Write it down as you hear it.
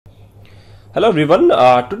Hello everyone,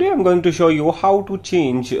 today I'm going to show you how to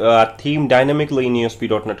change theme dynamically in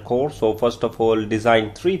ASP.NET Core. So first of all,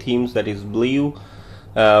 design three themes, that is blue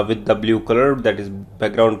with the blue color, that is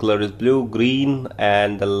background color is blue, green,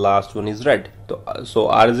 and the last one is red. So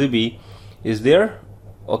RGB is there,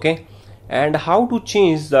 okay. And how to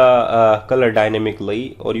change the color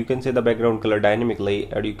dynamically, or you can say the background color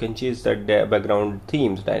dynamically, or you can change the background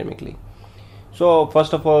themes dynamically. So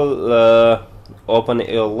first of all, open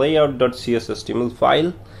a layout.cshtml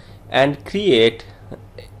file and create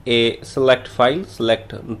a select file.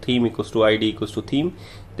 Select theme equals to id equals to theme.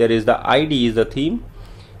 There is the id is the theme,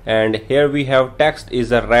 and here we have text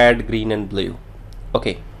is a red, green, and blue.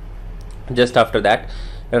 Okay, just after that,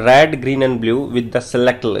 red, green, and blue with the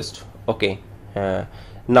select list. Okay,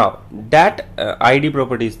 now that id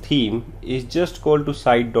properties theme is just called to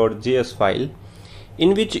site.js file,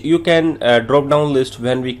 in which you can drop down list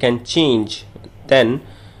when we can change, then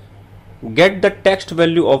get the text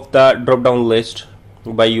value of the drop down list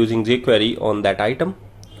by using jQuery on that item,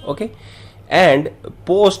 okay, and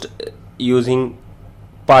post using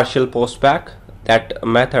partial post back, that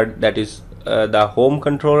method, that is the home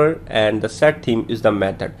controller, and the set theme is the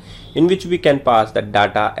method in which we can pass the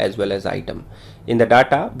data as well as item. In the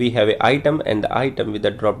data we have a item, and the item with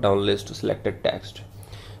the drop down list selected text.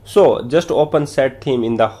 So just open set theme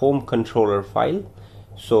in the home controller file.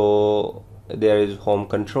 So there is home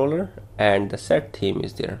controller and the set theme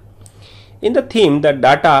is there. In the theme, the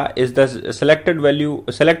data is the selected value,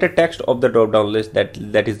 selected text of the drop down list, that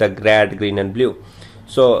is the red, green, and blue.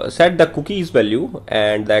 So set the cookies value,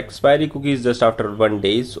 and the expiry cookies just after 1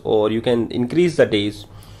 day, or you can increase the days,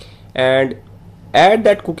 and add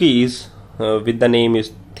that cookies with the name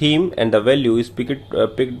is theme, and the value is picked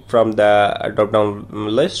from the drop down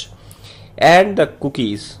list, and the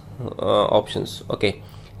cookies options, okay,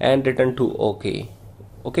 and return to okay.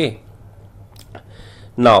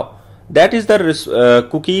 Now that is the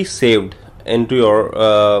cookie saved into your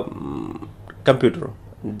computer.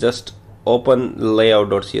 Just open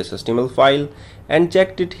layout.cshtml file and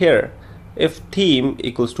check it here. If theme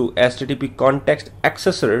equals to http context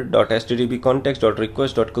accessor.http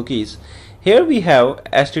context.request.cookies, here we have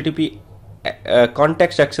http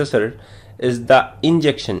context accessor is the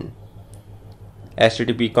injection.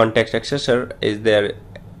 http context accessor is their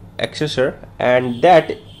accessor, and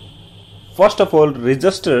that first of all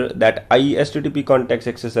register that http context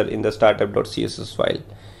accessor in the startup.css file.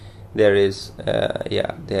 There is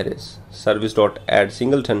there is service.add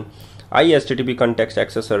singleton http context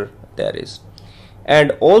accessor, there is.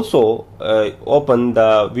 And also open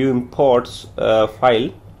the view imports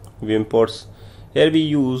file, view imports. Here we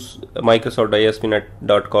use Microsoft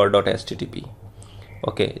ASP.NET.core.http.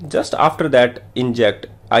 okay, just after that inject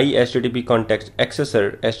http context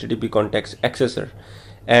accessor, http context accessor,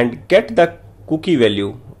 and get the cookie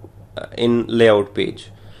value in layout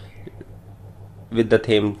page with the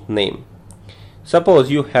theme name. Suppose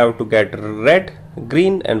you have to get red,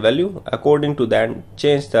 green, and value. According to that,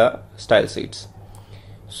 change the style sheets.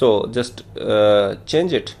 So just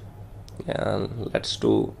change it, and let's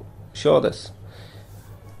do show this.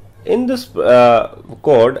 In this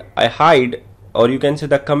code, I hide, or you can say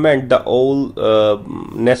the comment, the all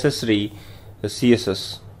necessary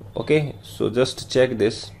CSS. Okay, so just check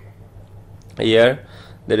this. Here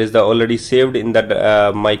there is the already saved in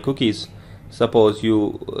that my cookies. Suppose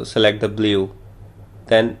you select the blue,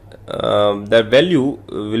 then the value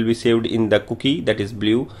will be saved in the cookie, that is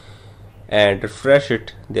blue, and refresh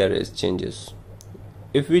it, there is changes.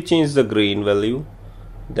 If we change the green value,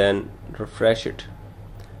 then refresh it.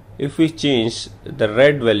 If we change the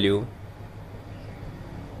red value,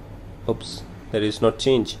 oops, there is no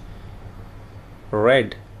change.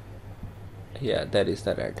 Red, yeah, that is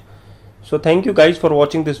the red. So thank you guys for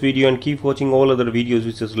watching this video, and keep watching all other videos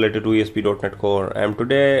which is related to ASP.NET Core. And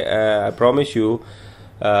today I promise you,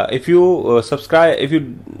 if you subscribe, if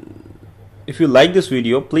you like this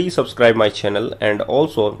video, please subscribe my channel, and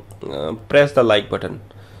also press the like button,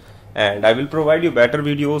 and I will provide you better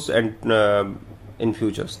videos and in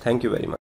futures. Thank you very much.